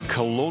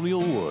Colonial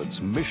Woods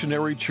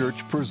Missionary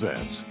Church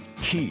presents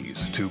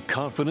Keys to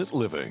Confident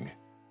Living.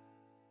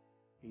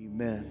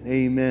 Amen.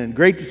 Amen.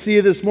 Great to see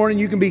you this morning.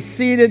 You can be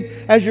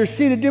seated. As you're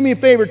seated, do me a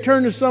favor.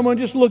 Turn to someone.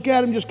 Just look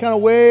at them. Just kind of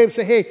wave.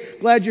 Say, hey,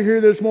 glad you're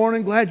here this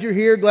morning. Glad you're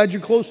here. Glad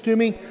you're close to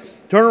me.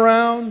 Turn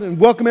around and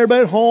welcome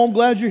everybody at home.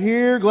 Glad you're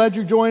here. Glad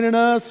you're joining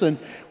us. And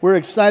we're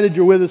excited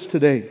you're with us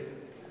today.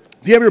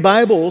 If you have your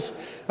Bibles,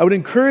 I would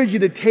encourage you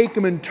to take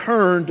them and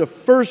turn to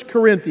 1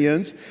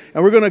 Corinthians.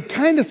 And we're going to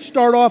kind of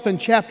start off in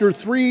chapter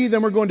 3,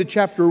 then we're going to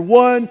chapter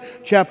 1,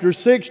 chapter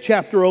 6,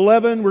 chapter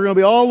 11. We're going to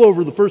be all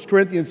over the 1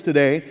 Corinthians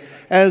today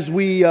as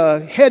we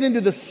head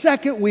into the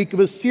second week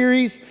of a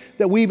series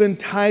that we've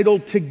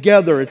entitled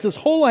Together. It's this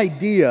whole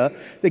idea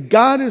that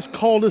God has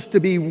called us to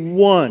be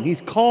one.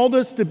 He's called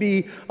us to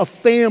be a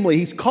family.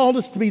 He's called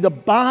us to be the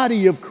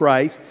body of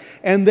Christ,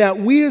 and that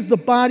we as the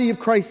body of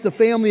Christ, the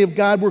family of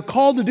God, we're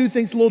called to do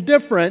things a little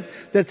different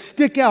that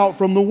stick out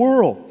from the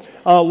world.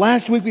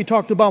 Last week we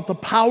talked about the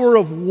power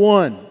of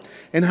one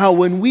and how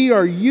when we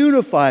are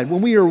unified,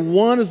 when we are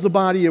one as the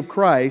body of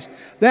Christ,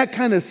 that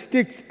kind of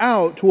sticks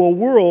out to a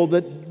world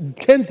that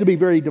tends to be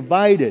very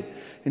divided.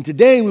 And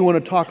today we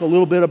want to talk a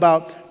little bit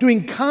about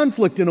doing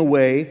conflict in a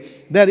way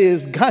that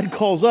is, God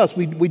calls us.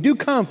 We do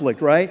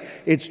conflict, right?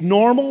 It's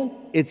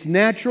normal, it's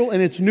natural,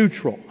 and it's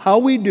neutral. How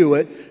we do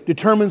it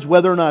determines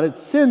whether or not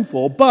it's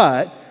sinful,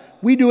 but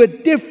we do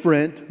it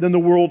different than the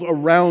world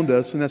around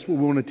us, and that's what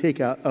we want to take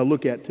a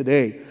look at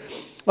today.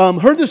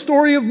 Heard the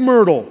story of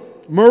Myrtle.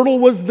 Myrtle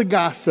was the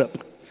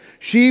gossip.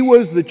 She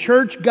was the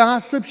church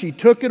gossip. She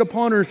took it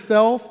upon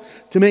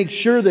herself to make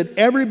sure that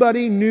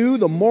everybody knew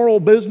the moral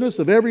business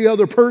of every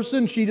other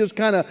person. She just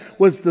kind of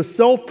was the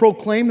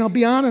self-proclaimed. I'll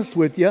be honest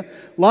with you, a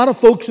lot of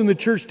folks in the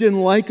church didn't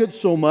like it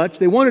so much.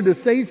 They wanted to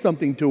say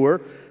something to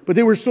her, but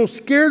they were so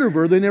scared of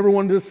her, they never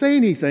wanted to say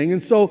anything.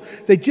 And so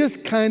they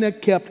just kind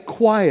of kept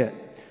quiet.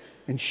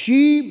 And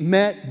she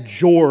met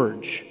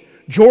George.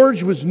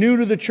 George was new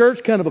to the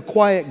church, kind of a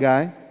quiet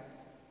guy.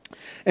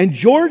 And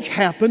George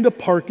happened to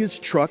park his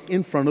truck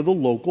in front of the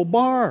local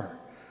bar.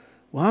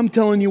 Well, I'm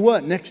telling you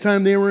what, next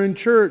time they were in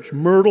church,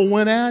 Myrtle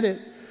went at it.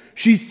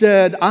 She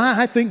said,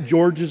 I think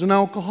George is an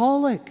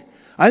alcoholic.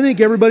 I think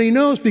everybody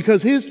knows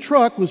because his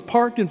truck was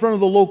parked in front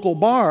of the local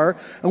bar,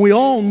 and we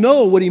all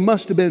know what he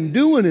must have been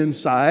doing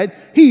inside.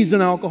 He's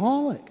an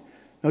alcoholic.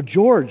 Now,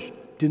 George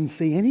didn't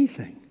say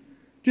anything.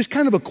 Just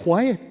kind of a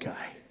quiet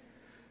guy.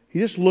 He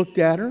just looked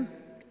at her,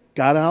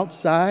 got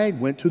outside,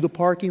 went to the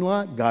parking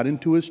lot, got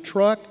into his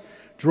truck,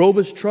 drove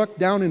his truck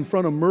down in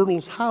front of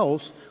Myrtle's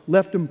house,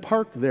 left him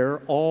parked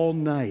there all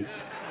night.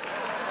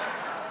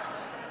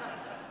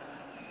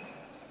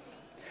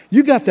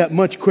 You got that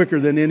much quicker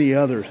than any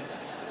others.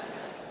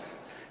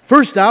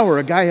 First hour,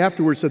 a guy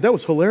afterwards said, that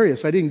was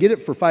hilarious. I didn't get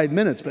it for 5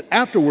 minutes, but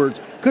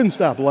afterwards, couldn't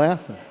stop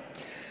laughing.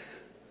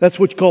 That's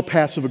what you call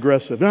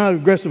passive-aggressive. Not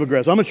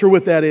aggressive-aggressive. I'm not sure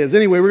what that is.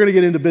 Anyway, we're going to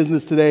get into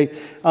business today.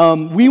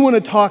 We want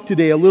to talk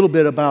today a little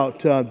bit about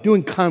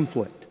doing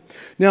conflict.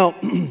 Now,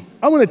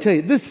 I want to tell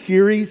you, this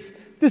series,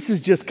 this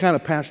is just kind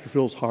of Pastor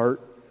Phil's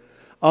heart.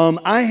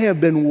 I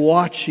have been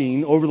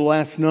watching over the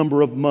last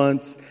number of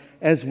months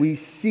as we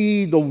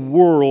see the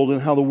world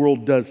and how the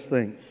world does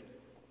things.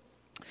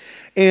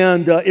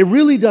 And it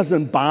really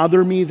doesn't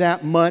bother me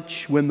that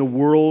much when the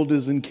world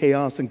is in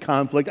chaos and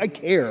conflict. I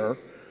care.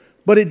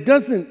 But it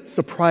doesn't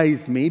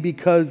surprise me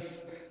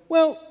because,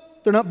 well,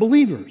 they're not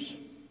believers.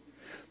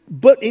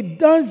 But it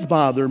does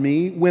bother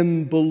me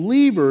when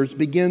believers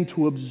begin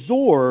to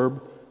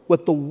absorb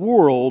what the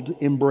world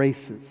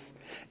embraces.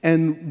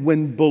 And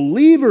when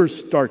believers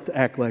start to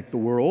act like the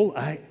world,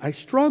 I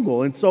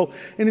struggle. And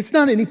it's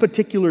not any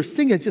particular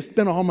thing. It's just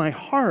been on my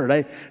heart.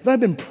 I've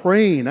been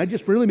praying. I've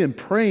just really been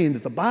praying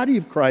that the body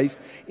of Christ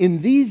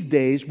in these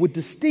days would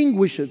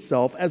distinguish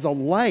itself as a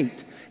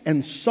light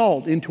and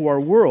salt into our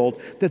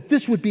world, that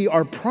this would be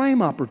our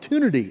prime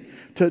opportunity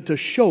to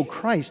show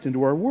Christ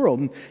into our world.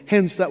 And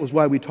hence, that was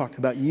why we talked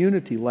about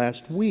unity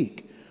last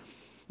week.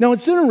 Now,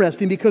 it's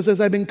interesting because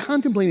as I've been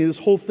contemplating this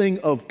whole thing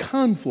of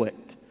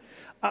conflict,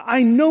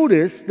 I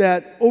noticed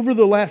that over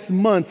the last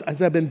months,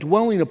 as I've been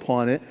dwelling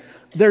upon it,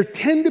 there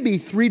tend to be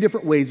 3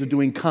 different ways of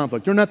doing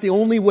conflict. They're not the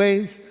only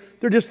ways.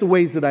 They're just the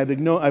ways that I've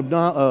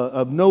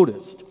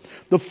noticed.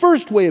 The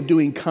first way of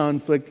doing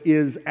conflict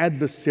is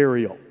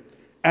adversarial.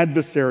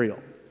 Adversarial.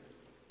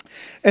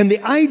 And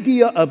the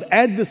idea of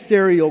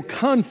adversarial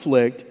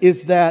conflict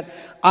is that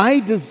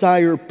I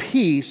desire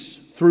peace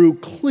through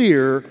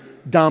clear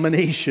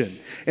domination.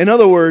 In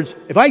other words,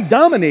 if I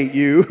dominate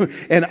you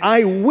and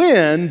I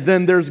win,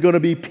 then there's going to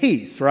be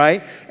peace,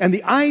 right? And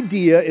the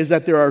idea is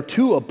that there are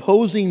 2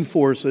 opposing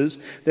forces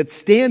that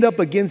stand up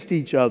against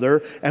each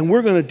other, and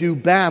we're going to do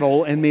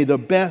battle, and may the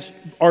best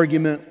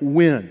argument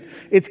win.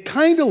 It's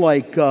kind of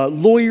like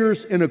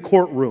lawyers in a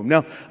courtroom.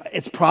 Now,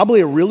 it's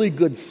probably a really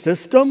good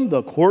system,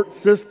 the court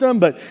system,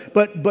 but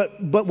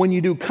when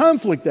you do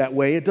conflict that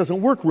way, it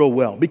doesn't work real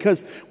well,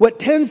 because what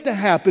tends to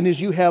happen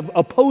is you have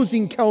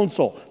opposing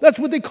counsel. That's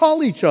what they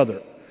call each other.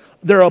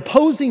 They're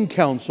opposing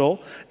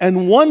counsel,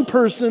 and one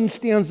person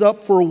stands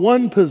up for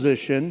one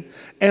position,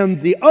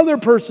 and the other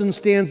person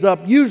stands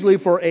up usually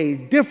for a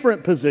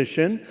different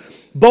position.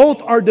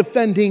 Both are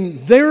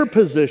defending their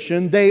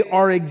position. They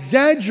are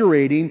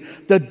exaggerating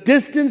the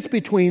distance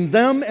between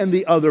them and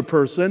the other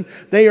person.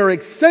 They are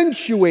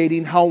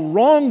accentuating how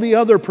wrong the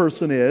other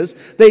person is.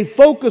 They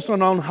focus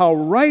on how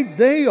right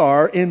they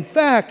are. In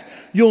fact,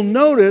 you'll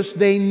notice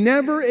they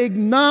never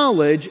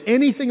acknowledge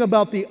anything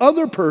about the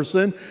other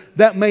person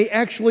that may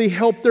actually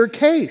help their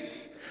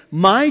case.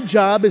 My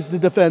job is to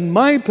defend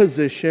my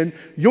position.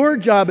 Your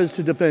job is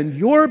to defend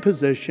your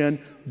position.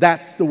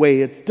 That's the way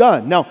it's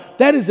done. Now,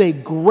 that is a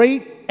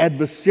great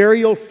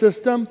adversarial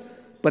system,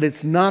 but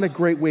it's not a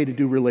great way to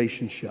do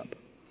relationship.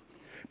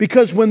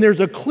 Because when there's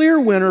a clear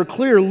winner,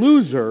 clear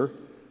loser,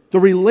 the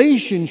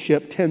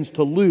relationship tends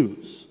to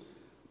lose.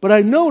 But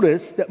I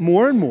notice that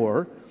more and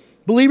more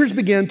believers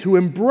begin to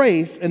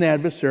embrace an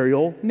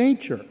adversarial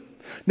nature.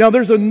 Now,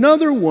 there's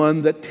another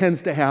one that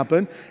tends to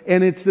happen,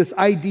 and it's this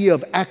idea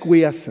of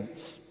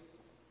acquiescence.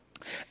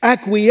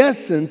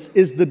 Acquiescence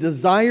is the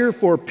desire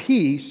for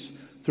peace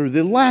through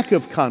the lack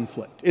of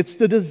conflict. It's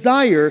the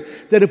desire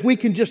that if we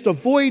can just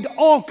avoid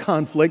all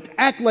conflict,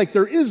 act like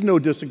there is no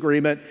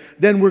disagreement,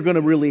 then we're going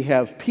to really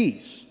have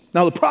peace.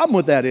 Now, the problem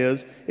with that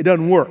is it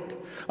doesn't work.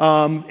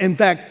 In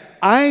fact,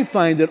 I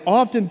find that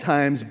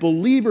oftentimes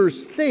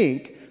believers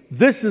think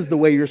this is the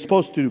way you're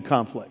supposed to do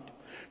conflict.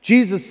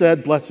 Jesus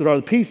said, blessed are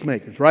the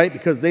peacemakers, right?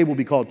 Because they will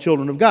be called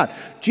children of God.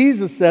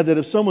 Jesus said that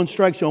if someone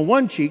strikes you on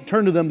one cheek,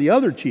 turn to them the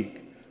other cheek.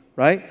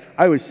 Right?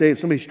 I always say if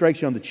somebody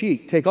strikes you on the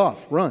cheek, take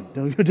off, run.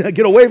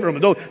 Get away from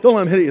them. Don't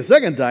let them hit you a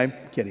second time.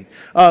 Kidding.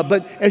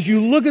 But as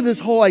you look at this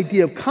whole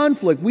idea of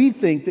conflict, we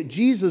think that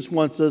Jesus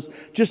wants us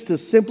just to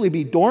simply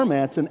be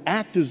doormats and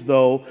act as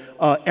though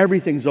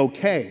everything's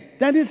okay.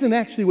 That isn't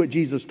actually what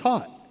Jesus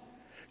taught.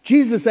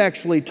 Jesus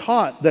actually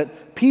taught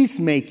that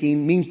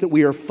peacemaking means that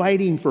we are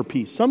fighting for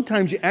peace.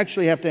 Sometimes you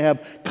actually have to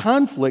have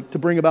conflict to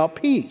bring about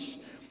peace.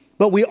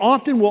 But we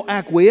often will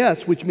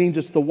acquiesce, which means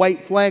it's the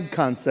white flag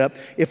concept.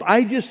 If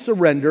I just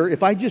surrender,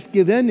 if I just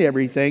give in to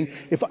everything,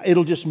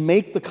 it'll just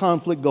make the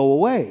conflict go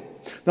away.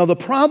 Now, the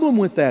problem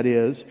with that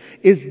is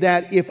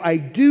that if I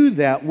do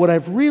that, what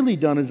I've really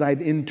done is I've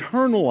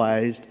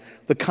internalized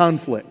the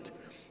conflict.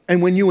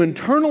 And when you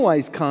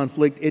internalize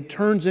conflict, it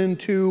turns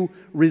into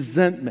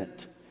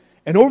resentment.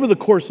 And over the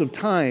course of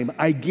time,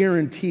 I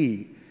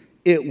guarantee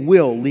it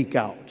will leak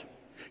out.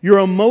 Your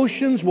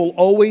emotions will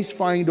always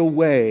find a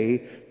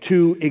way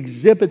to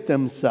exhibit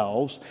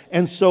themselves,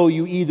 and so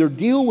you either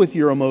deal with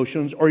your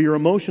emotions or your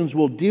emotions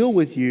will deal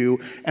with you,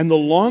 and the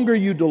longer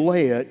you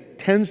delay it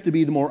tends to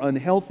be the more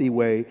unhealthy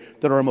way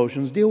that our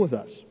emotions deal with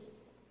us.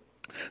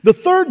 The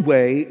third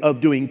way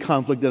of doing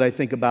conflict that I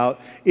think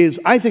about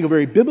is, I think, a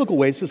very biblical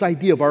way. It's this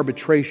idea of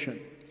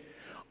arbitration.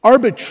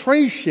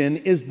 Arbitration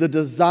is the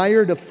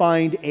desire to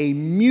find a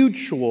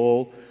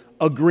mutual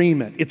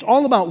agreement. It's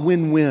all about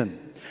win-win.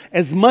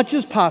 As much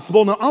as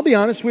possible. Now, I'll be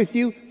honest with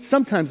you,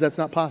 sometimes that's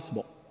not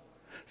possible.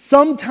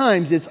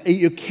 Sometimes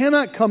you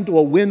cannot come to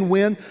a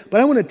win-win,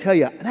 but I want to tell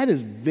you, that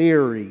is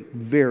very,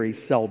 very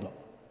seldom.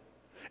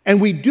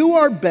 And we do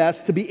our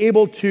best to be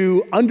able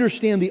to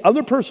understand the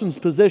other person's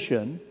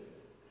position,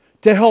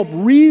 to help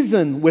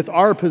reason with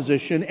our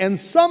position, and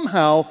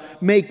somehow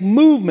make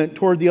movement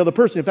toward the other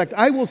person. In fact,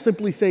 I will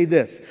simply say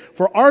this.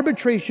 For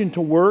arbitration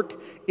to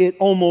work, it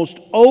almost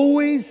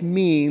always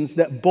means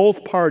that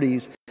both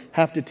parties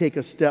have to take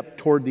a step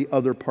toward the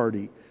other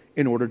party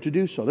in order to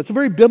do so. That's a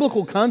very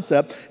biblical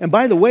concept. And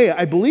by the way,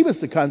 I believe it's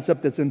the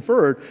concept that's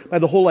inferred by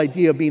the whole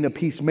idea of being a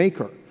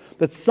peacemaker.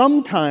 That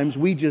sometimes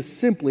we just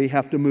simply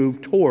have to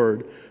move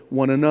toward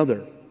one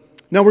another.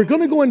 Now, we're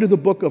going to go into the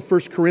book of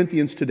 1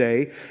 Corinthians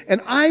today,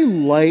 and I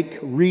like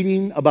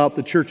reading about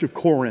the church of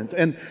Corinth.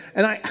 And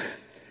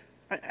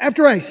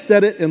after I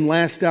said it in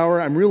last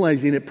hour, I'm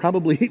realizing it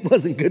probably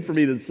wasn't good for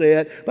me to say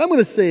it, but I'm going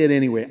to say it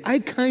anyway. I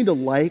kind of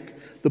like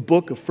the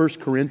book of 1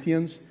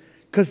 Corinthians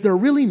because they're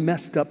really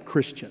messed up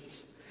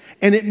Christians.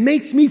 And it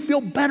makes me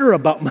feel better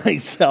about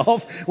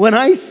myself when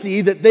I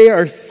see that they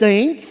are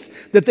saints,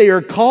 that they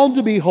are called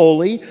to be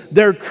holy,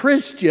 they're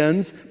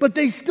Christians, but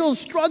they still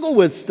struggle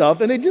with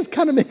stuff. And it just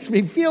kind of makes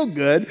me feel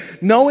good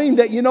knowing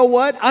that, you know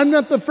what, I'm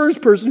not the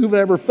first person who's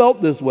ever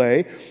felt this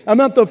way. I'm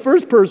not the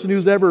first person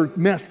who's ever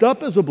messed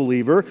up as a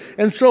believer.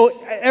 And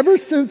so ever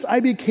since I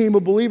became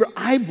a believer,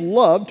 I've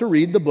loved to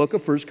read the book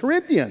of 1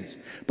 Corinthians.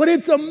 But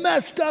it's a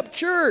messed up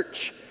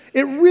church.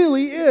 It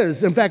really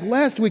is. In fact,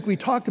 last week we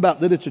talked about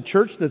that it's a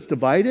church that's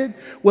divided.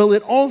 Well,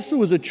 it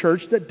also is a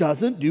church that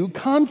doesn't do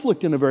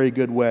conflict in a very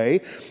good way.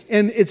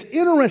 And it's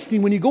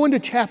interesting when you go into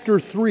chapter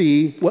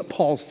 3, what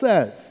Paul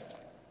says.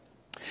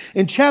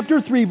 In chapter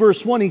 3,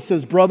 verse 1, he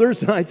says,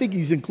 brothers, and I think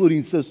he's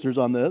including sisters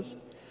on this,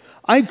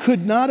 I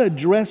could not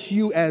address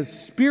you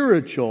as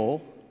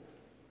spiritual,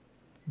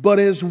 but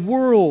as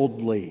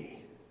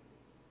worldly.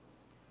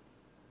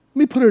 Let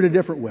me put it a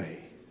different way.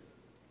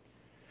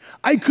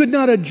 I could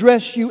not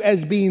address you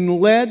as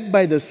being led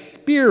by the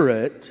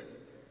Spirit,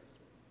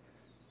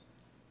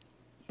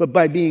 but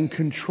by being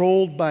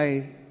controlled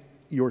by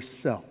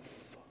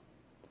yourself.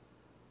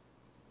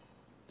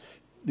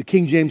 The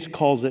King James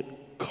calls it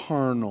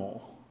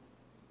carnal.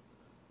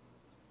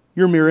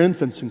 You're mere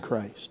infants in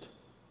Christ.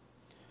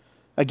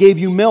 I gave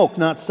you milk,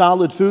 not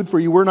solid food, for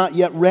you were not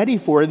yet ready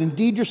for it.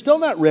 Indeed, you're still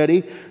not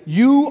ready.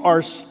 You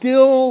are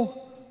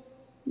still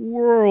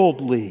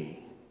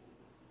worldly.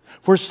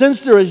 For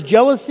since there is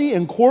jealousy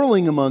and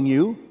quarreling among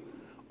you,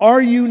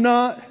 are you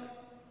not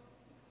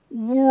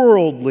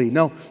worldly?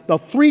 Now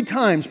 3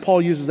 times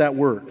Paul uses that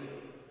word.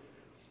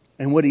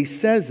 And what he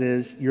says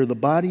is, you're the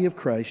body of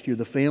Christ, you're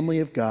the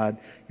family of God,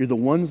 you're the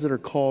ones that are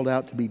called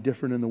out to be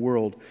different in the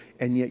world,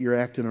 and yet you're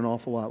acting an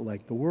awful lot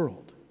like the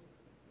world.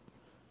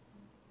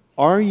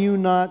 Are you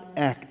not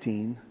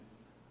acting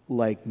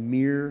like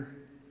mere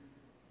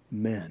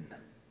men?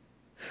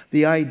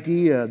 The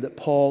idea that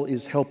Paul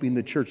is helping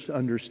the church to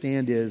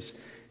understand is,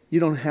 you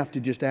don't have to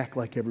just act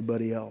like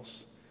everybody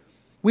else.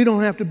 We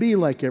don't have to be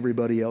like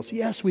everybody else.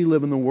 Yes, we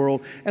live in the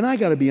world, and I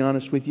got to be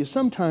honest with you,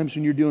 sometimes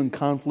when you're doing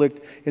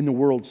conflict in the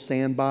world's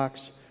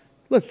sandbox,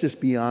 let's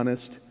just be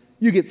honest,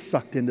 you get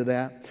sucked into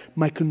that.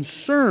 My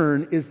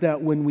concern is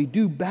that when we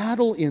do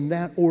battle in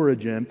that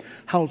origin,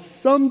 how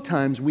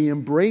sometimes we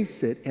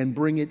embrace it and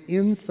bring it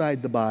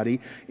inside the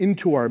body,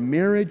 into our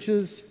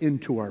marriages,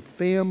 into our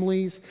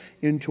families,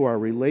 into our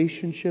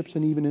relationships,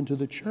 and even into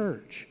the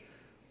church.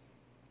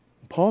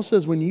 Paul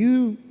says when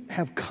you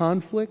have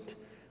conflict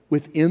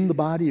within the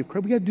body of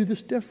Christ, we got to do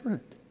this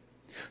different.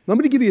 Now, I'm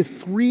going to give you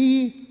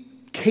 3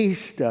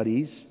 case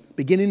studies,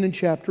 beginning in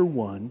chapter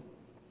 1,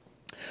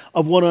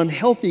 of what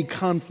unhealthy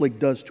conflict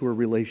does to a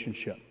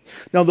relationship.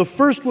 Now, the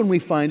first one we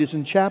find is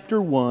in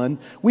chapter 1.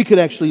 We could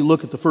actually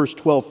look at the first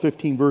 12,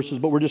 15 verses,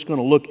 but we're just going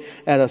to look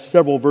at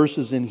several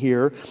verses in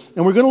here.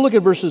 And we're going to look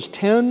at verses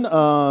 10,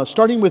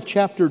 starting with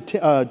chapter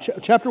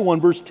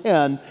 1, verse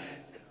 10.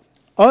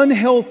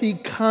 Unhealthy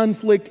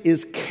conflict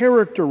is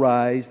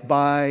characterized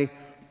by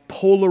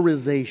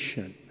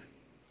polarization.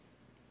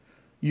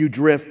 You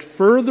drift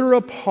further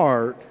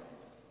apart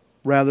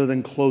rather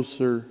than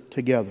closer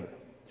together.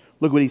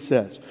 Look what he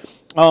says.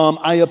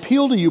 I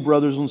appeal to you,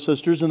 brothers and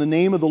sisters, in the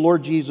name of the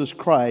Lord Jesus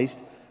Christ,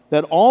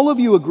 that all of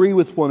you agree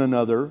with one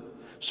another,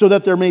 so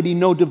that there may be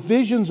no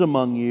divisions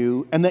among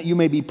you, and that you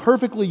may be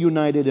perfectly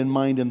united in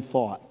mind and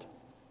thought.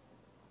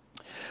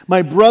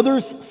 My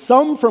brothers,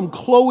 some from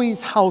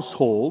Chloe's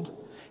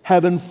household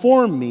have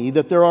informed me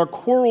that there are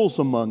quarrels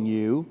among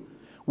you.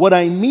 What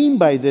I mean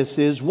by this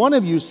is, one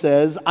of you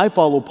says, I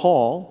follow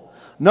Paul.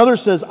 Another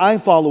says, I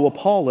follow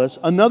Apollos.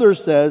 Another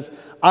says,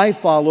 I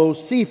follow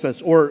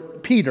Cephas, or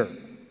Peter.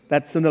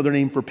 That's another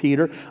name for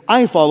Peter.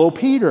 I follow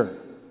Peter.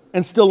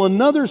 And still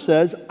another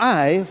says,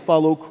 I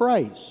follow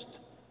Christ.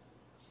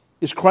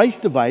 Is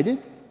Christ divided?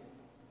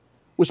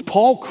 Was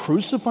Paul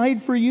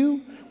crucified for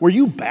you? Were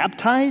you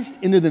baptized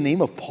into the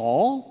name of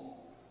Paul?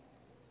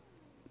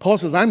 Paul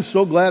says, I'm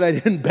so glad I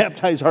didn't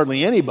baptize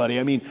hardly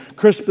anybody. I mean,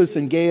 Crispus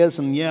and Gaius,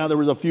 and yeah, there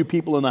was a few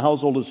people in the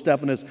household of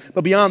Stephanas.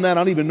 But beyond that,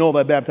 I don't even know if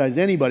I baptized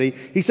anybody.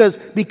 He says,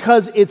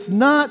 because it's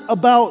not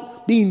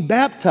about being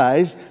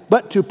baptized,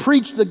 but to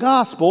preach the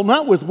gospel,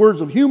 not with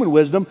words of human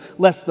wisdom,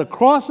 lest the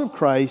cross of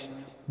Christ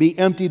be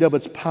emptied of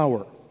its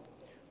power.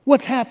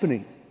 What's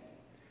happening?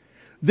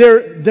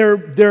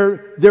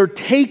 They're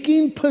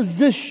taking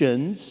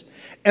positions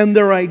and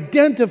they're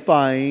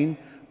identifying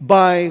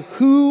by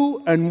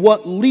who and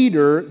what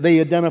leader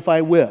they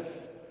identify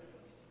with.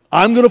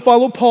 I'm going to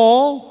follow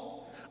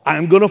Paul.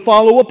 I'm going to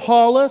follow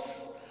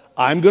Apollos.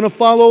 I'm going to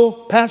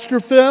follow Pastor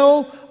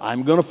Phil.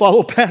 I'm going to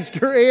follow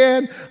Pastor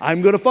Ann.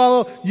 I'm going to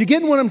follow... You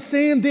getting what I'm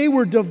saying? They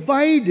were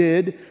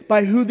divided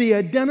by who they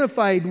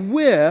identified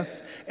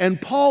with,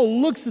 and Paul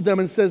looks at them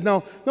and says,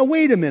 now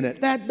wait a minute.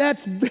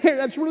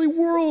 That's really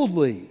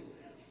worldly.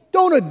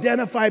 Don't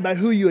identify by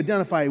who you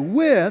identify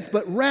with,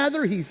 but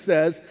rather, he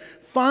says,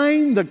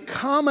 find the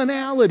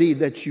commonality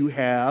that you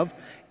have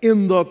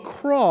in the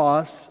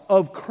cross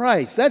of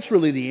Christ. That's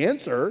really the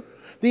answer.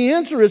 The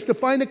answer is to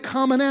find a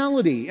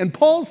commonality. And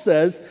Paul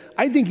says,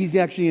 I think he's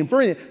actually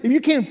inferring it. If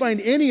you can't find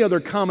any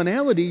other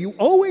commonality, you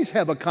always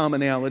have a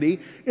commonality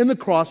in the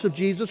cross of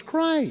Jesus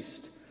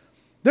Christ.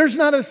 There's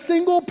not a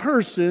single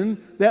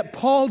person that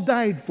Paul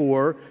died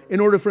for in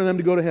order for them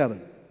to go to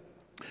heaven.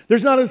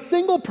 There's not a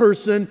single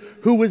person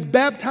who was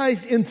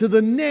baptized into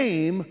the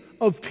name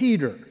of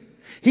Peter.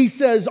 He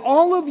says,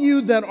 all of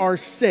you that are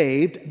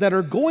saved, that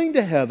are going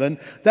to heaven,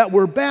 that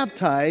were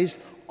baptized,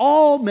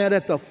 all met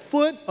at the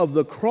foot of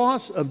the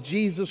cross of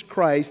Jesus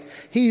Christ.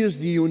 He is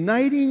the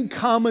uniting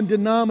common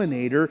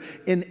denominator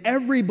in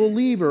every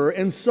believer.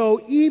 And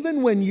so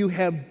even when you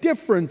have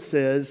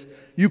differences,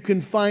 you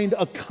can find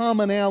a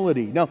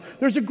commonality. Now,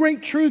 there's a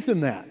great truth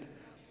in that.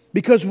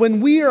 Because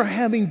when we are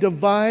having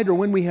divide or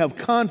when we have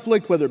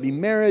conflict, whether it be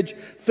marriage,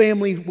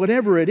 family,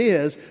 whatever it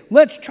is,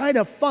 let's try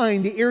to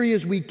find the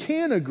areas we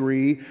can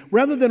agree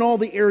rather than all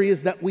the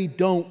areas that we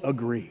don't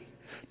agree.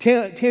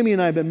 Tammy and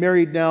I have been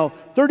married now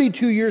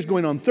 32 years,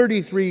 going on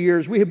 33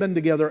 years. We have been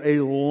together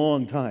a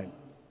long time.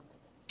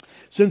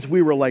 Since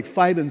we were like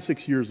 5 and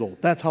 6 years old.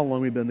 That's how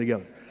long we've been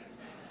together.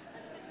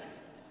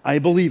 I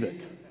believe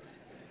it.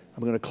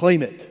 I'm going to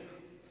claim it.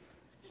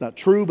 not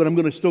true, but I'm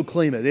going to still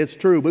claim it. It's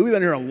true, but we've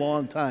been here a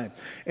long time.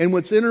 And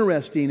what's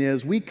interesting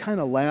is we kind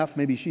of laugh.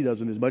 Maybe she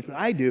doesn't as much, but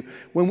I do.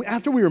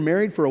 After we were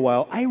married for a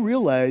while, I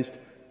realized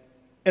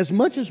as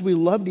much as we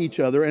loved each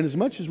other and as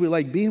much as we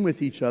liked being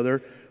with each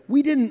other,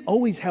 we didn't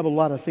always have a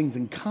lot of things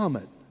in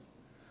common.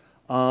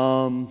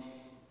 Our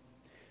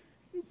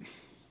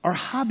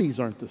hobbies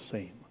aren't the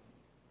same.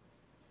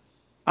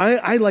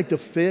 I like to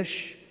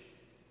fish.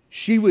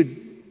 She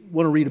would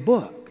want to read a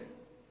book.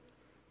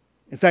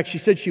 In fact, she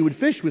said she would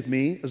fish with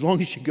me as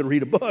long as she could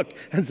read a book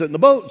and sit in the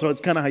boat. So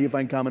it's kind of how you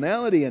find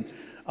commonality. And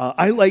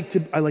I like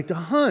to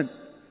hunt.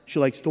 She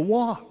likes to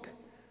walk.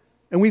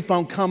 And we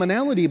found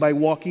commonality by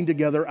walking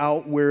together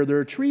out where there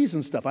are trees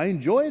and stuff. I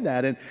enjoy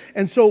that.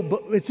 And so,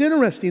 but it's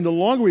interesting, the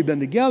longer we've been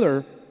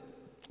together,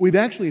 we've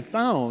actually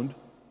found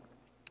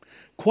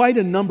quite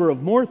a number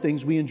of more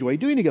things we enjoy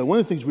doing together. One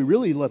of the things we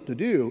really love to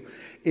do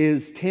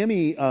is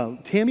Tammy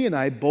and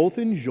I both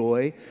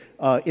enjoy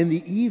in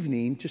the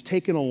evening just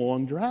taking a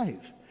long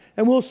drive.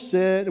 And we'll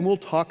sit and we'll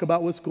talk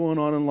about what's going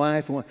on in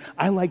life. And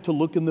I like to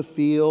look in the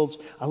fields.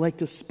 I like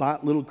to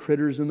spot little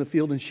critters in the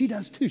field. And she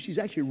does too. She's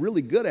actually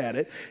really good at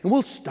it. And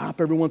we'll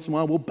stop every once in a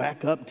while. We'll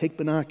back up, take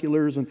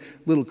binoculars. And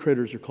little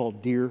critters are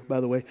called deer,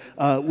 by the way.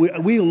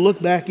 We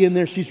look back in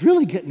there. She's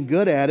really getting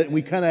good at it. And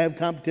we kind of have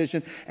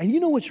competition. And you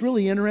know what's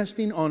really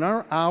interesting? On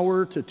our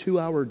 1 to 2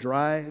 hour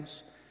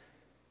drives,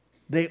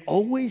 they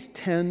always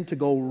tend to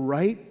go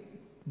right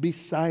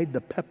beside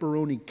the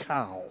pepperoni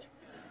cow.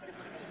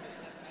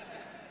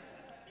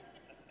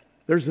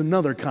 There's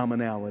another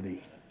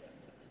commonality.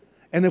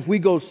 And if we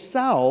go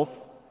south,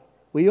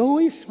 we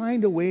always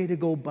find a way to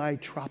go buy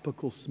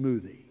tropical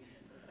smoothie.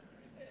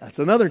 That's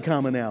another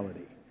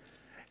commonality.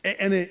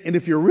 And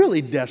if you're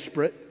really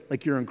desperate,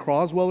 like you're in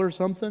Croswell or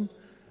something,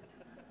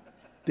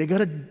 they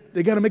got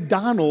a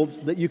McDonald's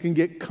that you can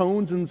get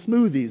cones and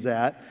smoothies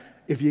at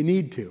if you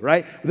need to,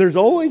 right? There's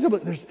always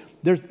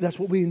that's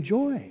what we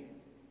enjoy.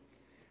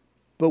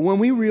 But when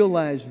we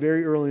realized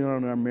very early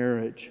on in our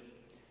marriage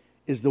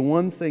is the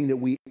one thing that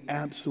we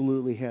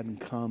absolutely had in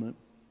common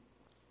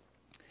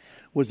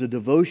was a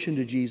devotion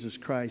to Jesus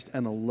Christ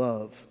and a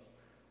love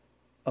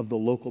of the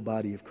local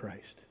body of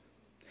Christ.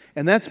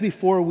 And that's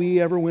before we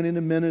ever went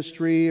into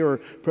ministry or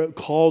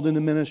called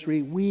into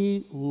ministry.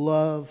 We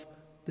love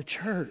the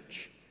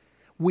church.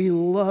 We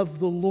love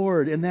the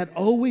Lord. And that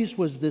always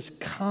was this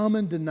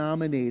common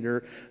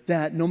denominator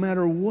that no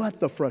matter what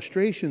the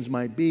frustrations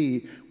might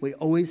be, we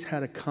always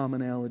had a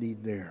commonality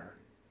there.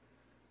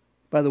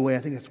 By the way, I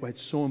think that's why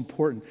it's so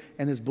important.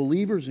 And as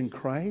believers in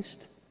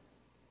Christ,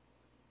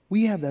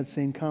 we have that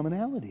same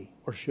commonality,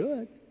 or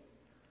should.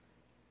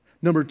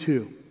 Number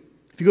 2,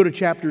 if you go to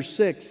chapter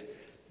 6,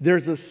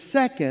 there's a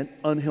second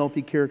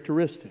unhealthy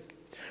characteristic.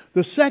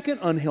 The second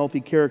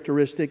unhealthy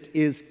characteristic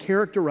is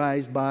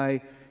characterized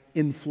by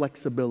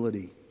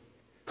inflexibility.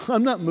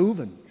 I'm not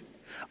moving.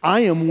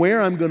 I am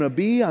where I'm going to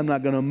be. I'm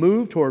not going to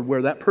move toward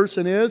where that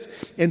person is.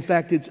 In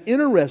fact, it's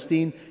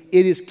interesting.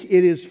 It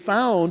is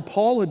found,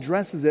 Paul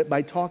addresses it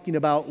by talking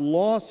about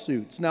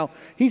lawsuits. Now,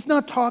 he's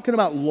not talking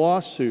about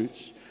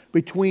lawsuits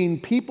between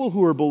people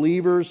who are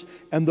believers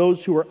and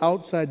those who are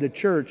outside the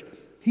church.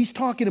 He's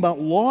talking about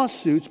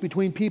lawsuits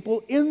between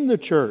people in the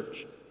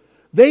church.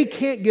 They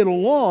can't get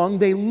along.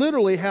 They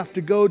literally have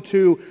to go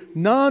to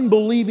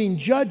non-believing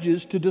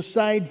judges to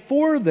decide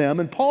for them.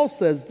 And Paul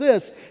says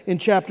this in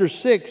chapter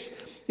 6,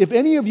 if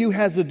any of you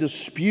has a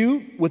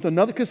dispute with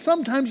another, because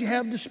sometimes you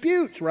have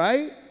disputes,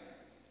 right?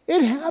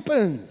 It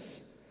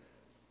happens.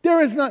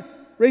 There is not,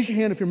 raise your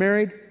hand if you're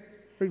married,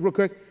 real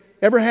quick.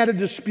 Ever had a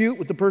dispute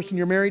with the person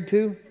you're married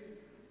to?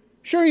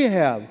 Sure you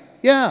have.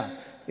 Yeah.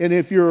 And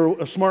if you're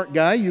a smart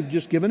guy, you've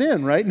just given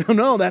in, right?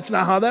 No, that's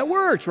not how that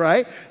works,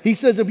 right? He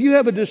says, if you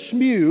have a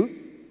dispute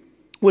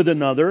with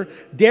another,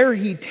 dare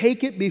he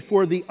take it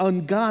before the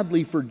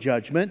ungodly for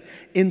judgment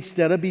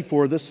instead of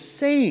before the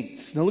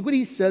saints. Now look what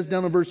he says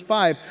down in verse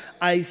 5.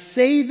 I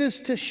say this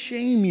to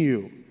shame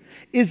you.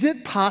 Is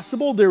it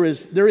possible there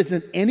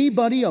isn't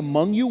anybody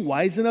among you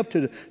wise enough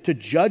to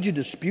judge a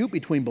dispute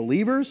between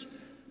believers?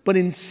 But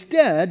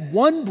instead,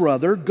 one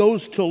brother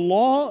goes to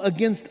law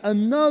against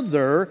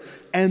another,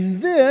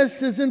 and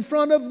this is in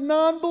front of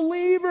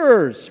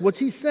non-believers. What's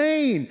he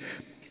saying?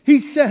 He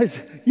says,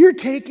 you're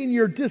taking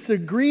your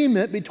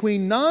disagreement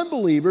between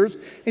non-believers,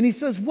 and he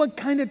says, what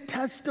kind of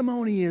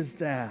testimony is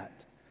that?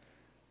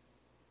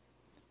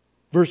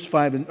 Verse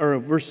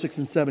 6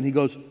 and 7, he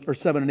goes, or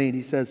 7 and 8,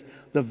 he says,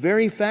 the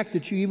very fact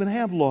that you even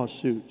have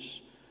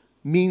lawsuits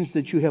means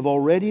that you have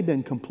already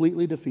been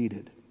completely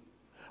defeated.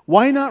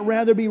 Why not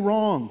rather be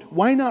wronged?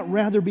 Why not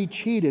rather be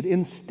cheated?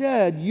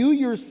 Instead, you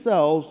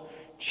yourselves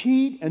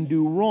cheat and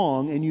do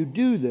wrong, and you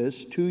do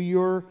this to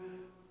your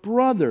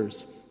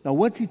brothers. Now,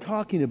 what's he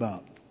talking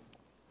about?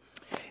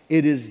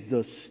 It is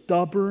the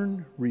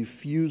stubborn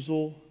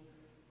refusal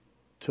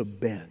to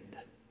bend.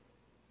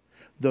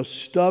 The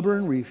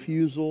stubborn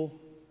refusal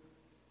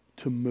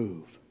to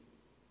move.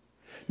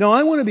 Now,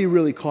 I want to be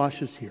really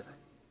cautious here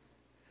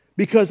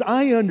because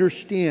I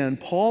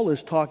understand Paul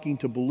is talking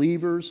to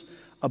believers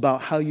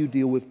about how you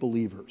deal with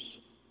believers.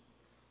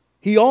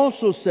 He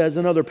also says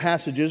in other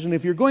passages, and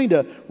if you're going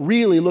to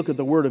really look at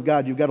the Word of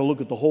God, you've got to look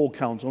at the whole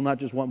counsel, not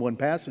just what one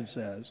passage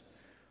says.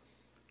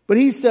 But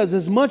he says,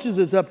 as much as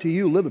it's up to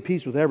you, live at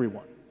peace with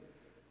everyone.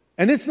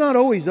 And it's not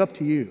always up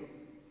to you.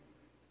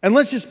 And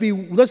let's just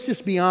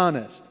be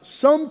honest.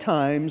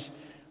 Sometimes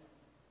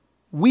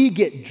we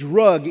get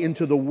drug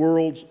into the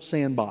world's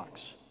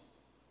sandbox.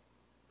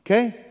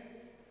 Okay?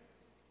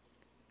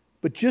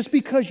 But just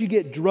because you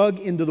get drug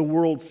into the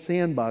world's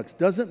sandbox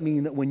doesn't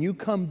mean that when you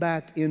come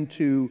back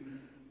into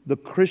the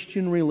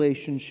Christian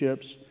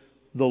relationships,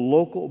 the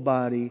local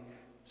body,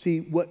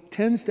 see, what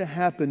tends to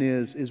happen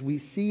is we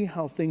see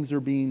how things are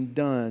being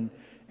done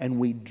and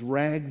we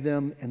drag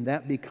them, and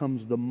that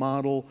becomes the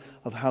model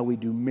of how we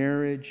do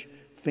marriage,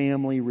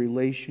 family,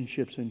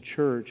 relationships, and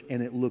church,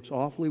 and it looks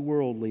awfully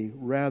worldly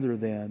rather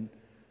than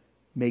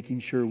making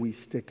sure we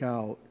stick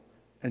out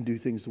and do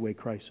things the way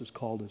Christ has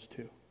called us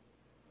to.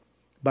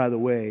 By the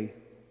way,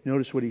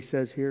 notice what he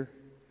says here.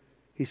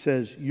 He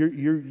says,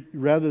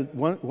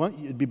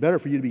 it'd be better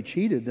for you to be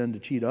cheated than to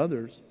cheat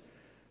others.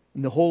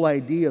 And the whole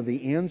idea of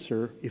the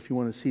answer, if you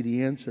want to see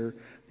the answer,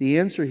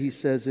 he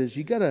says is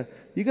you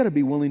gotta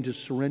be willing to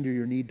surrender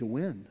your need to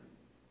win.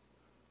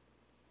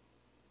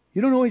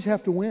 You don't always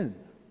have to win.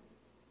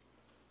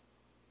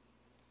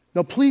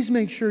 Now, please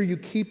make sure you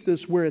keep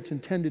this where it's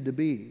intended to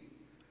be.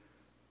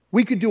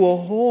 We could do a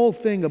whole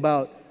thing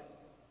about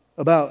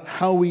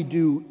how we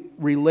do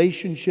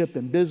relationship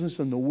and business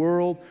in the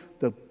world.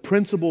 The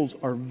principles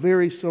are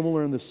very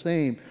similar and the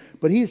same.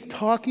 But he's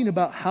talking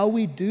about how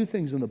we do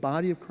things in the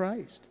body of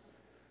Christ.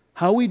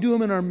 How we do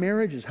them in our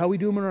marriages. How we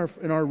do them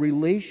in our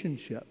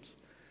relationships.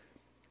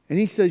 And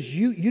he says,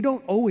 you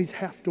don't always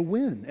have to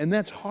win. And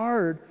that's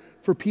hard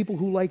for people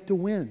who like to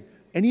win.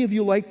 Any of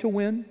you like to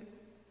win?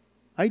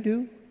 I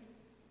do.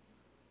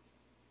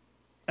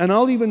 And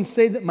I'll even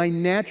say that my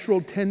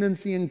natural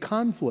tendency in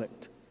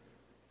conflict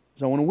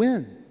is I want to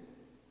win.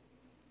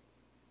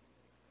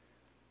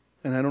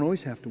 And I don't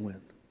always have to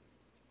win.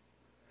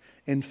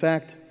 In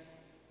fact,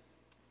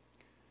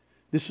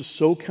 this is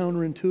so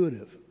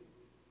counterintuitive.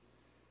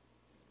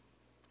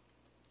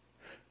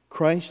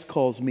 Christ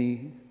calls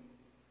me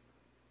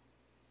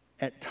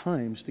at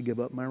times to give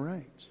up my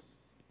rights.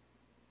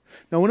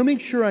 Now, I want to make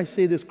sure I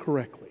say this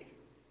correctly.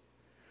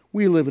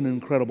 We live in an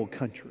incredible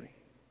country.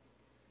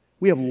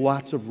 We have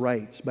lots of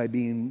rights by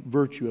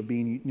virtue of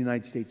being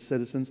United States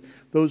citizens.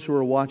 Those who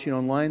are watching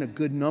online, a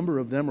good number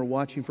of them are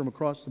watching from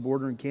across the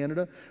border in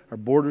Canada. Our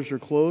borders are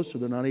closed, so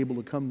they're not able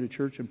to come to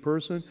church in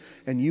person.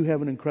 And you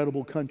have an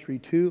incredible country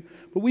too.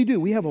 But we do.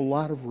 We have a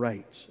lot of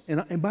rights.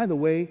 And by the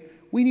way,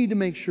 we need to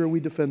make sure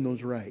we defend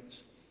those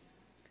rights.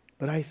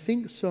 But I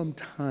think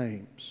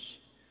sometimes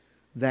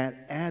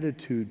that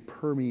attitude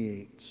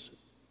permeates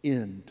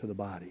into the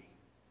body.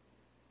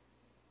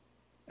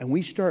 And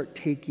we start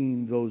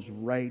taking those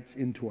rights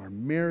into our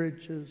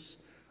marriages,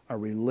 our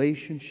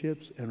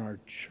relationships, and our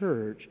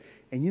church.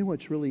 And you know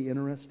what's really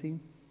interesting?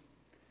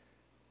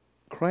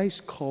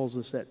 Christ calls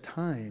us at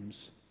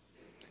times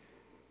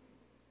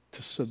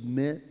to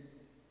submit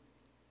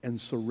and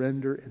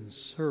surrender and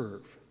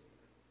serve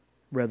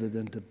rather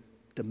than to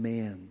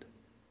demand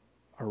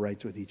our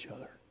rights with each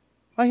other.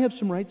 I have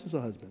some rights as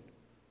a husband.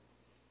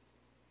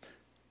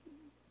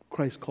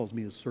 Christ calls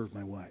me to serve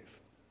my wife.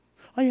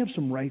 I have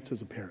some rights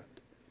as a parent.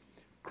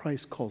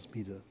 Christ calls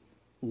me to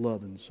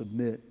love and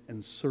submit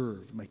and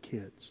serve my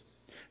kids.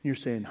 And you're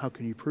saying, how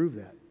can you prove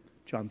that?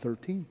 John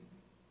 13.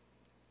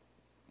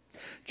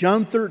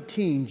 John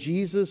 13,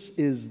 Jesus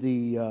is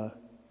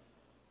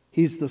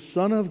He's the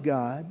Son of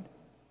God.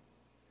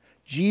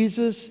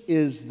 Jesus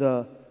is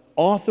the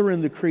author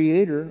and the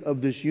creator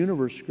of this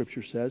universe,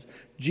 Scripture says.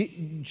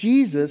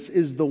 Jesus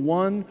is the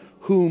one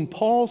whom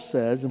Paul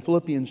says in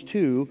Philippians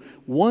 2,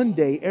 one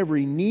day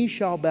every knee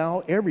shall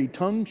bow, every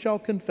tongue shall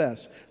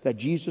confess that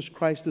Jesus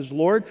Christ is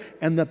Lord,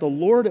 and that the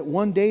Lord at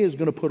one day is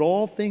going to put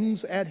all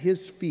things at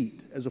His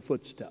feet as a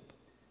footstep.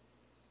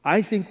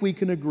 I think we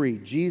can agree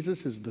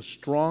Jesus is the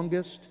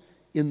strongest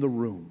in the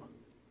room.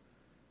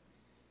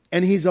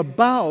 And He's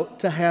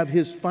about to have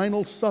His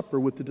final supper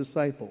with the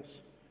disciples.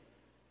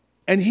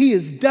 And He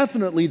is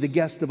definitely the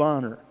guest of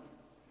honor.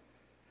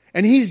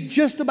 And He's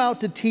just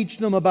about to teach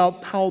them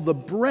about how the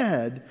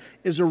bread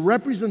is a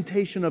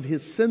representation of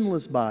His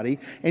sinless body.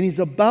 And He's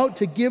about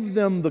to give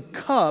them the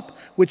cup,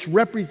 which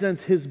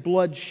represents His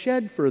blood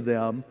shed for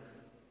them.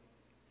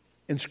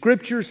 And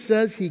Scripture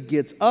says He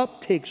gets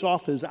up, takes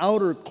off His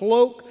outer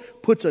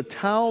cloak, puts a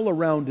towel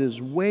around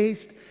His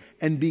waist,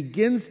 and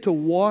begins to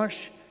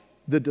wash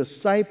the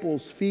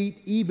disciples' feet,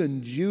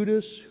 even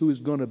Judas, who is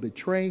going to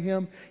betray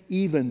Him,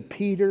 even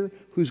Peter,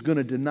 who's going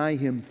to deny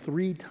Him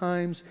 3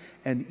 times,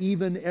 and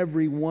even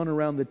everyone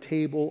around the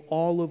table,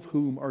 all of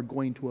whom are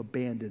going to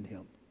abandon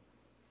Him.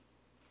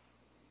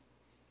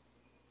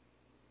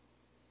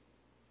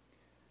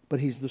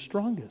 But He's the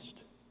strongest.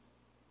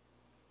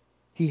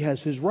 He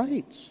has His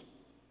rights.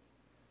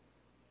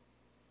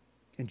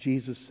 And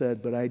Jesus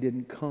said, but I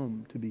didn't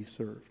come to be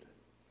served.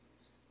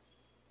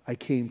 I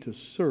came to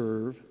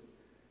serve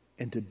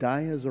and to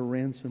die as a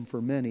ransom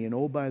for many. And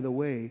oh, by the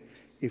way,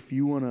 if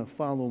you want to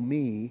follow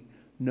me,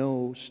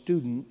 no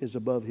student is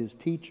above his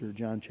teacher,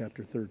 John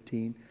chapter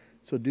 13.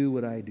 So do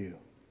what I do.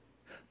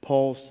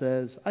 Paul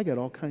says, I got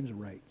all kinds of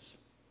rights.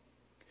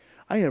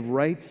 I have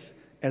rights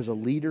as a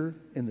leader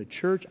in the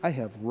church. I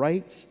have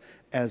rights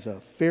as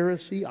a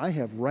Pharisee. I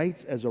have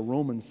rights as a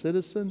Roman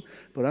citizen.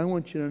 But I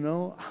want you to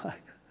know,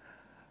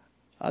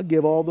 I'll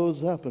give all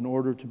those up in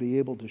order to be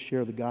able to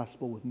share the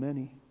gospel with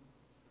many.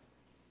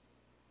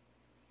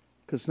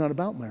 Because it's not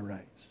about my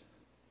rights.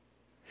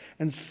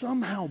 And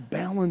somehow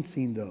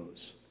balancing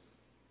those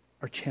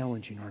are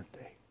challenging, aren't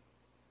they?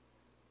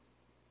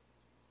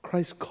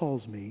 Christ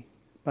calls me.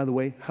 By the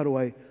way, how do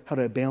I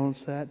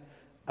balance that?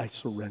 I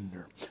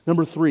surrender.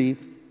 Number three,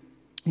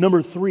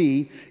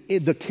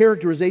 the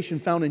characterization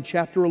found in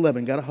chapter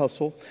 11. Got to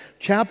hustle.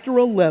 Chapter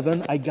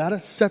 11, I got to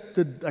set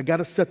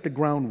the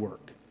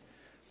groundwork.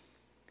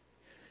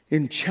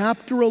 In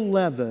chapter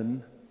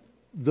 11,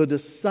 the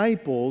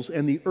disciples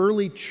and the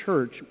early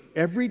church,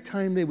 every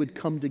time they would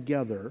come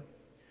together,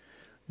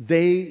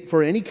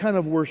 for any kind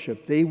of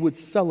worship, they would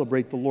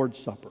celebrate the Lord's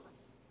Supper.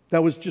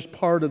 That was just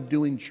part of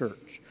doing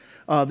church.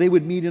 They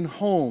would meet in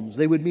homes.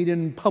 They would meet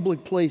in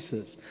public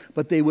places.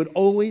 But they would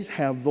always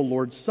have the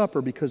Lord's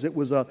Supper because it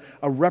was a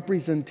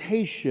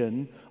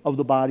representation of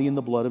the body and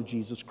the blood of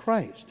Jesus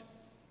Christ.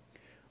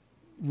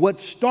 What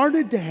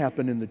started to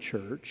happen in the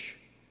church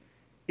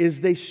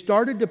is they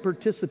started to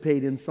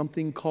participate in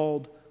something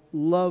called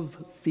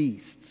love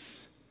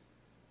feasts.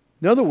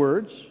 In other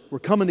words, we're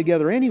coming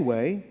together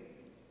anyway.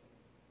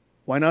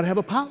 Why not have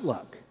a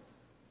potluck?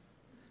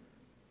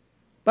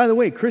 By the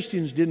way,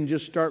 Christians didn't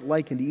just start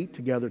liking to eat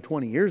together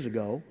 20 years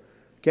ago.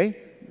 Okay?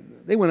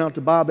 They went out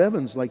to Bob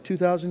Evans like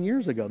 2,000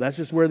 years ago. That's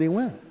just where they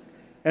went.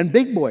 And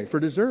Big Boy for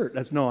dessert.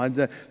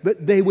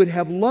 But they would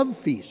have love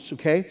feasts,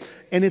 okay?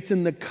 And it's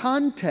in the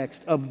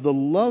context of the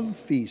love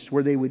feast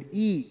where they would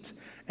eat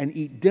and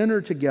eat dinner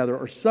together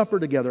or supper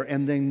together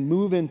and then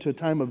move into a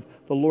time of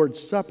the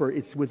Lord's Supper.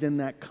 It's within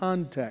that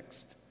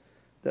context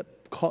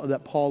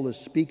that Paul is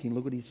speaking.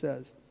 Look what he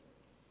says.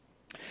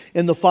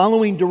 In the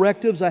following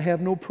directives, I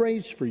have no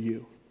praise for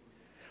you,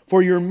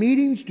 for your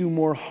meetings do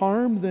more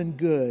harm than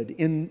good.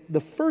 In the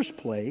first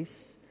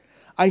place,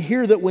 I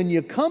hear that when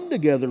you come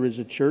together as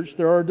a church,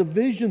 there are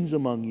divisions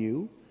among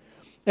you,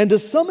 and to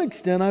some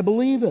extent, I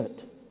believe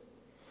it.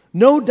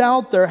 No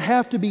doubt there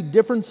have to be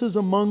differences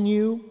among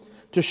you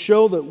to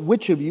show that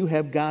which of you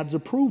have God's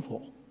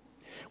approval.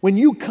 When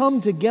you come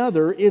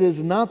together, it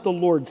is not the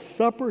Lord's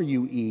Supper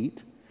you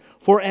eat,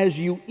 for as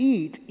you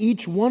eat,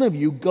 each one of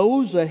you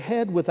goes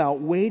ahead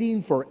without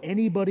waiting for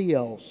anybody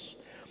else.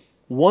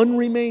 One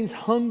remains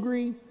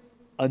hungry,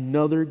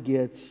 another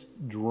gets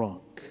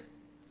drunk.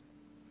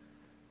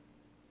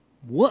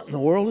 What in the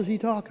world is he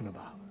talking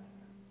about?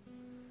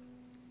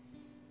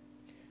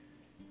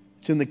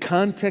 It's in the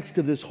context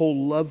of this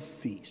whole love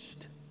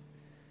feast.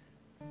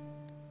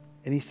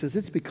 And he says,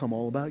 it's become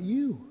all about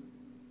you.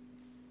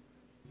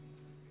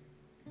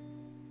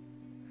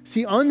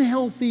 See,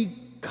 unhealthy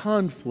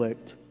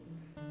conflict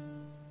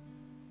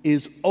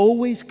is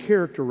always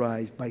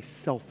characterized by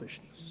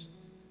selfishness.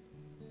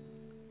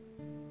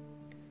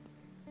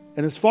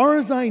 And as far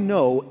as I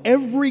know,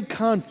 every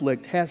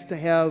conflict has to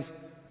have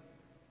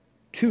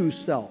two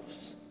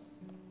selves.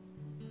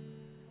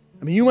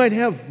 I mean, you might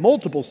have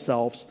multiple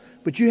selves,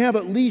 but you have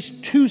at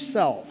least two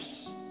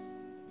selves.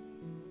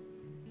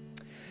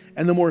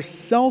 And the more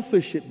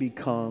selfish it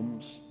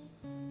becomes,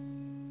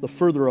 the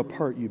further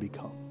apart you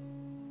become.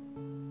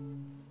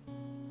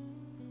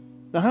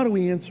 Now, how do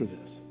we answer this?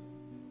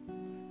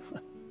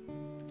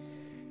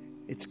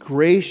 It's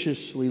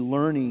graciously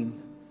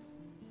learning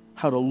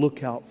how to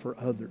look out for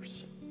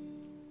others.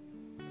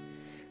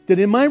 That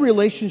in my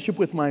relationship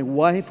with my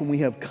wife, when we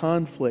have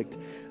conflict,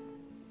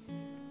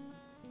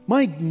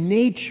 my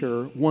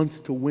nature wants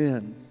to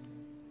win.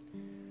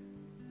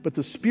 But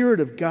the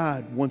Spirit of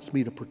God wants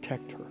me to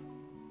protect her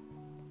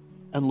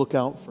and look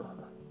out for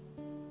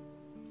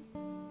her.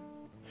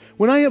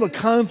 When I have a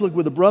conflict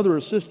with a brother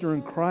or sister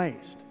in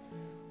Christ,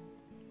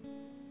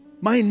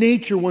 my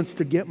nature wants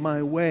to get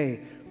my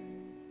way.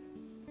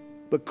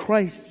 But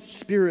Christ's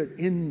Spirit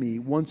in me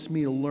wants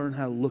me to learn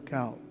how to look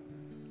out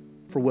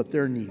for what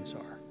their needs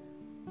are.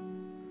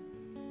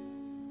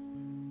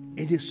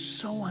 It is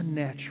so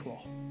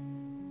unnatural.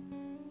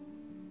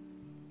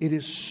 It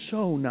is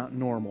so not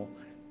normal,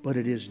 but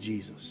it is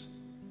Jesus.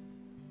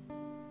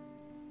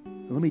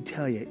 And let me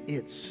tell you,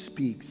 it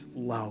speaks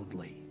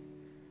loudly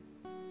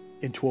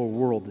into a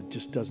world that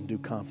just doesn't do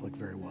conflict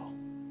very well.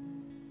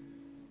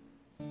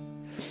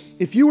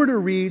 If you were to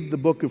read the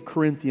book of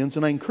Corinthians,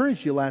 and I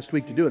encouraged you last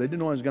week to do it. I didn't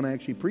know I was going to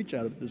actually preach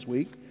out of it this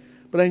week,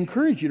 but I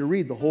encourage you to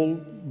read the whole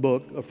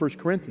book of 1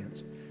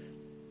 Corinthians.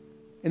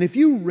 And if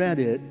you read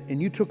it and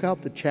you took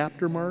out the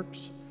chapter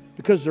marks,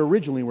 because there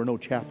originally were no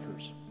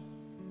chapters,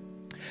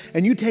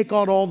 and you take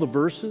out all the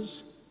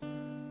verses,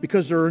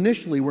 because there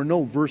initially were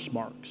no verse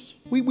marks.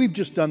 We've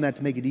just done that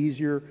to make it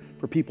easier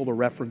for people to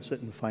reference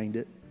it and find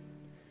it.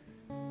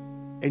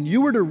 And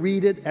you were to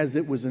read it as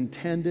it was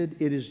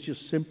intended, it is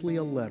just simply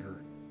a letter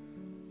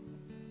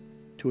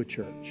to a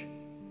church.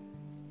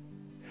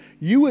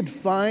 you would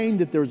find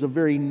that there's a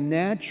very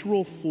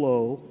natural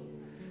flow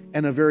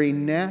and a very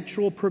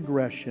natural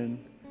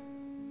progression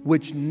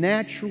which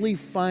naturally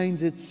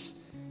finds its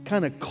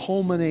kind of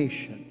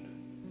culmination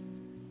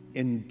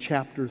in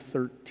chapter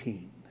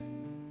 13.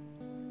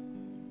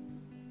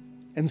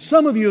 And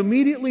some of you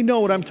immediately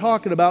know what I'm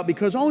talking about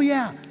because, oh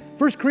yeah,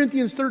 1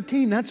 Corinthians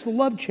 13, that's the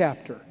love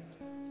chapter.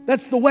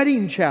 That's the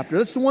wedding chapter.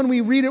 That's the one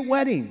we read at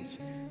weddings.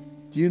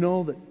 Do you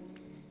know that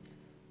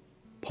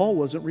Paul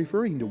wasn't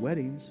referring to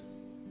weddings?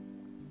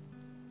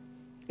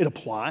 It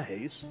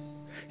applies.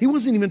 He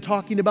wasn't even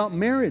talking about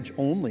marriage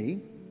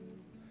only.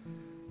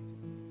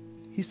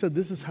 He said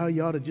this is how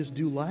you ought to just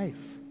do life.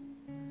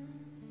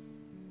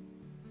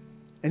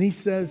 And he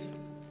says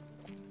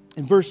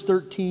in verse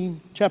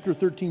 13, chapter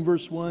 13,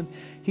 verse 1,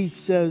 he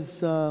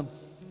says,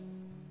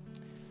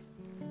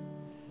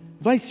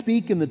 if I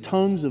speak in the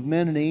tongues of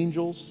men and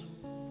angels,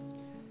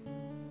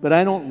 but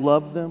I don't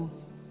love them,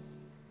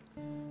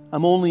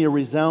 I'm only a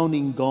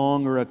resounding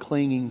gong or a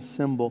clanging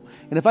cymbal.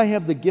 And if I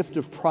have the gift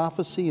of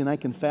prophecy and I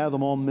can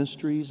fathom all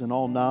mysteries and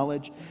all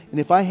knowledge, and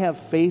if I have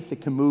faith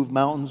that can move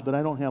mountains, but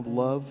I don't have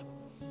love,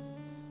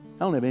 I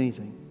don't have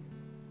anything.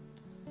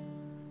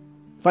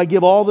 If I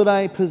give all that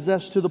I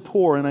possess to the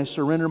poor and I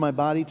surrender my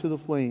body to the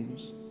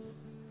flames,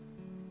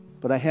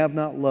 but I have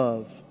not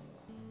love,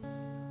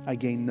 I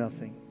gain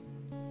nothing.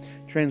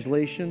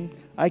 Translation,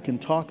 I can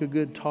talk a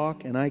good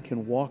talk and I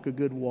can walk a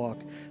good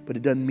walk, but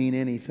it doesn't mean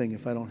anything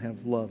if I don't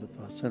have love at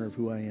the center of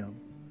who I am.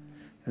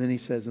 And then he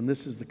says, and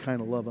this is the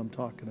kind of love I'm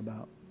talking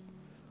about.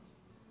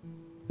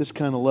 This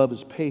kind of love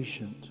is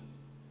patient.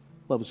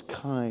 Love is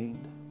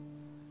kind.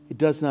 It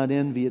does not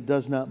envy. It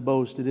does not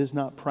boast. It is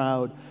not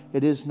proud.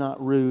 It is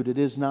not rude. It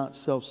is not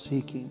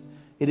self-seeking.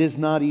 It is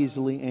not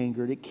easily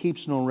angered. It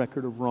keeps no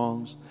record of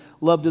wrongs.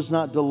 Love does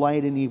not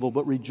delight in evil,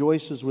 but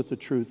rejoices with the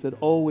truth. It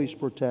always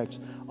protects,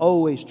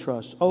 always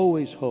trusts,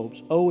 always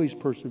hopes, always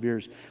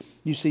perseveres.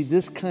 You see,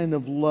 this kind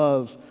of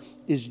love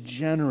is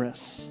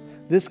generous.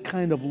 This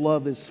kind of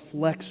love is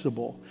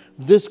flexible.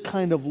 This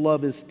kind of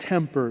love is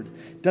tempered.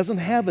 It doesn't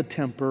have a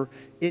temper.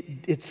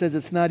 It says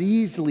it's not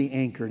easily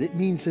anchored. It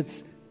means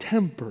it's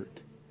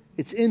tempered.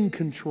 It's in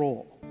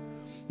control.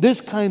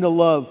 This kind of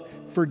love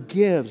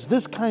forgives.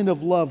 This kind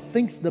of love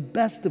thinks the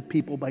best of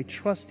people by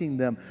trusting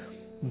them.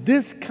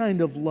 This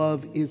kind of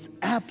love is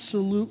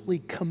absolutely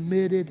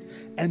committed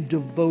and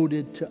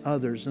devoted to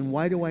others. And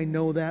why do I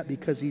know that?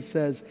 Because he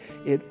says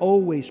it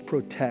always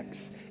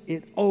protects,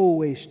 it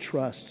always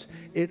trusts,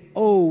 it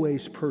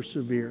always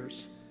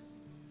perseveres.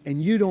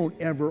 And you don't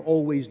ever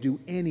always do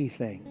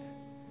anything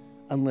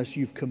unless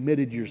you've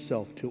committed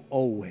yourself to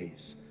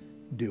always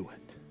do it.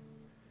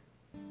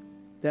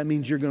 That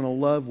means you're going to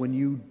love when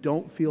you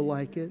don't feel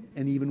like it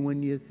and even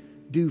when you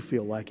do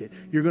feel like it.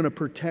 You're going to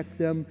protect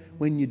them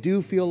when you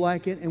do feel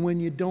like it and when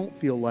you don't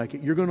feel like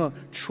it. You're going to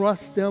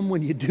trust them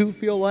when you do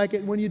feel like it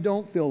and when you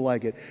don't feel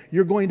like it.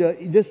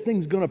 This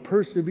thing's going to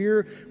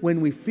persevere when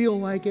we feel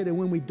like it and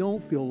when we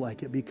don't feel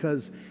like it,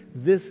 because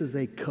this is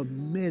a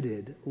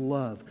committed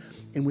love.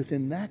 And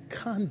within that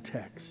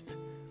context,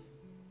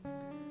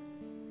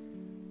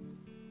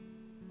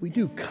 we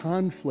do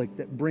conflict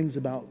that brings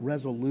about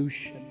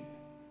resolution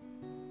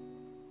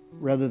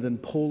rather than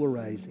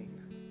polarizing,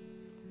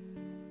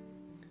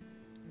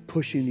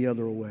 pushing the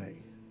other away.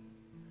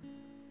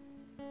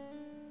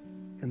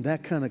 And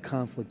that kind of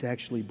conflict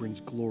actually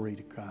brings glory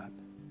to God.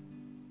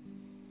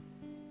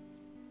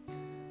 I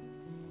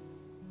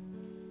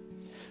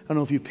don't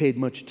know if you've paid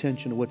much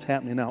attention to what's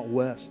happening out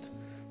west.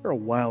 There are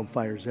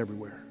wildfires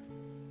everywhere.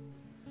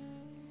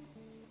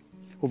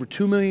 Over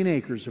 2 million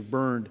acres have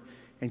burned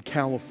in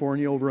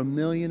California, over 1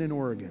 million in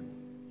Oregon.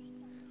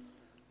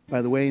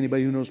 By the way,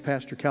 anybody who knows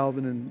Pastor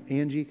Calvin and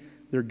Angie,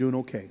 they're doing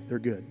okay. They're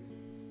good.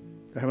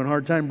 They're having a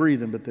hard time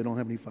breathing, but they don't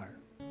have any fire.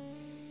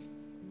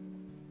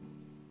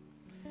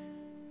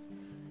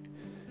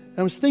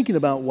 I was thinking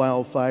about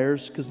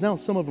wildfires because now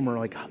some of them are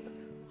like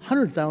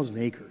 100,000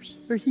 acres.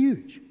 They're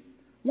huge.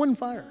 One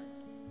fire.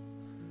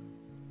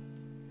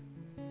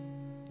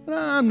 And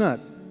I'm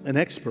not an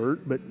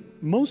expert, but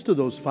most of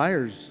those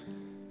fires,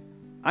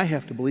 I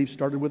have to believe,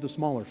 started with a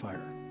smaller fire.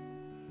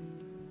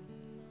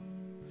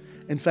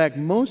 In fact,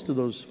 most of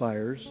those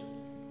fires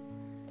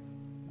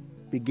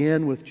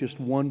began with just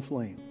one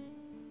flame.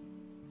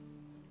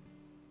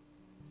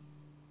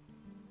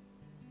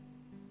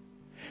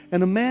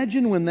 And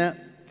imagine when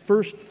that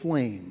first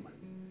flame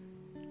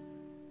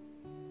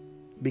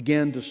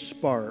began to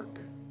spark,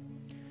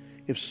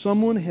 if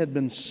someone had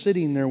been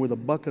sitting there with a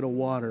bucket of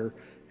water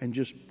and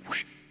just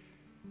whoosh,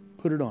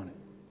 put it on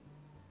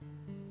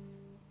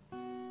it.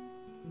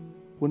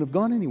 Wouldn't have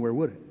gone anywhere,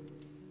 would it?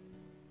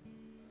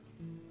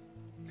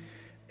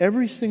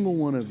 Every single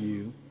one of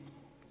you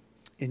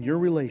in your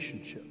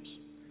relationships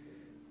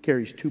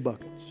carries 2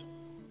 buckets.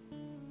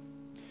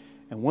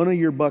 And one of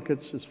your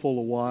buckets is full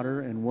of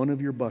water and one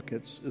of your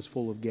buckets is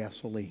full of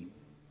gasoline.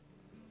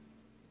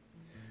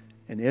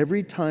 And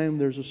every time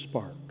there's a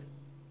spark,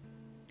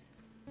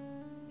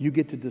 you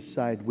get to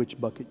decide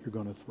which bucket you're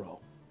going to throw.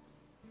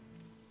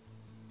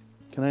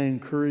 Can I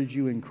encourage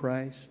you in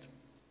Christ?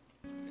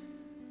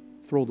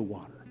 throw the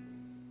water.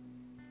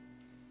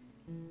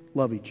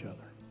 Love each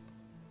other.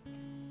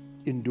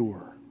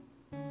 Endure.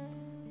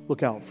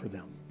 Look out for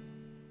them.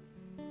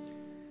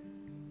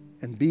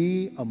 And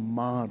be a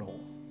model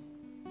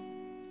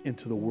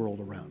into the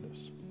world around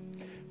us.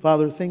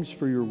 Father, thanks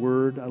for your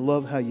word. I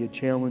love how you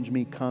challenge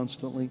me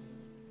constantly.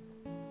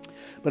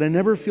 But I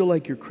never feel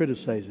like you're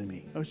criticizing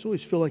me. I just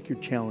always feel like you're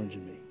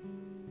challenging me.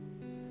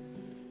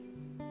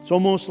 It's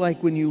almost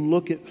like when you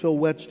look at Phil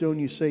Whetstone,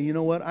 you say, you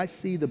know what? I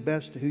see the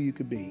best of who you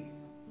could be.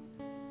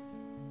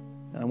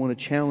 And I want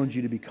to challenge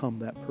you to become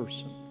that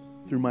person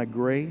through my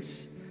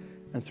grace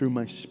and through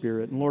my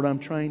Spirit. And Lord, I'm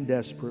trying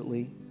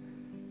desperately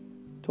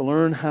to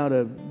learn how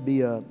to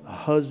be a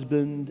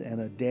husband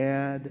and a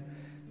dad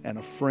and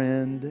a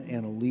friend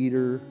and a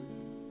leader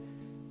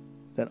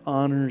that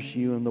honors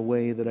you in the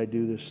way that I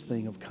do this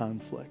thing of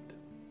conflict.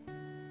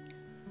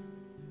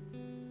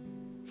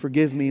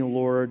 Forgive me,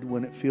 Lord,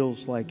 when it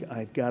feels like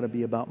I've got to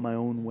be about my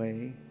own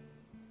way.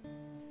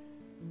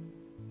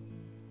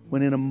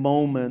 When in a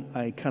moment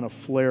I kind of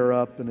flare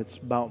up and it's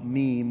about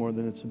me more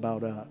than it's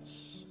about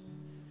us.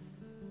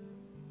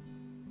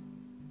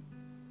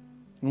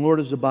 And Lord,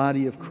 as the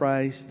body of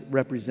Christ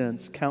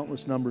represents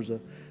countless numbers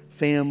of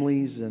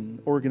families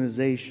and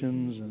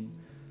organizations and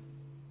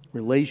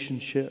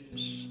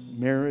relationships,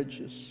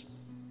 marriages.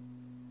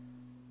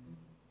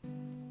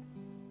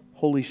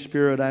 Holy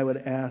Spirit, I would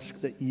ask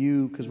that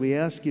you, because we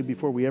asked you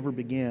before we ever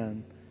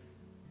began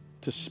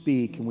to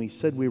speak, and we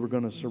said we were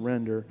going to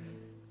surrender.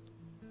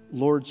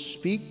 Lord,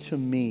 speak to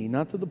me,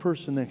 not to the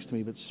person next to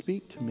me, but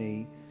speak to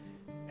me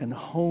and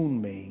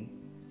hone me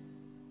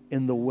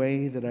in the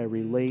way that I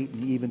relate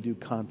and even do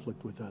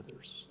conflict with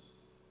others.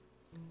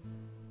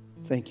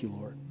 Thank you,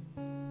 Lord.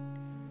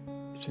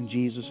 It's in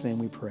Jesus' name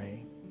we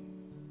pray.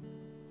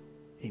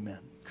 Amen.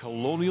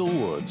 Colonial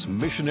Woods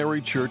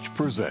Missionary Church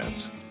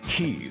presents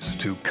Keys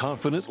to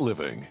Confident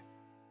Living.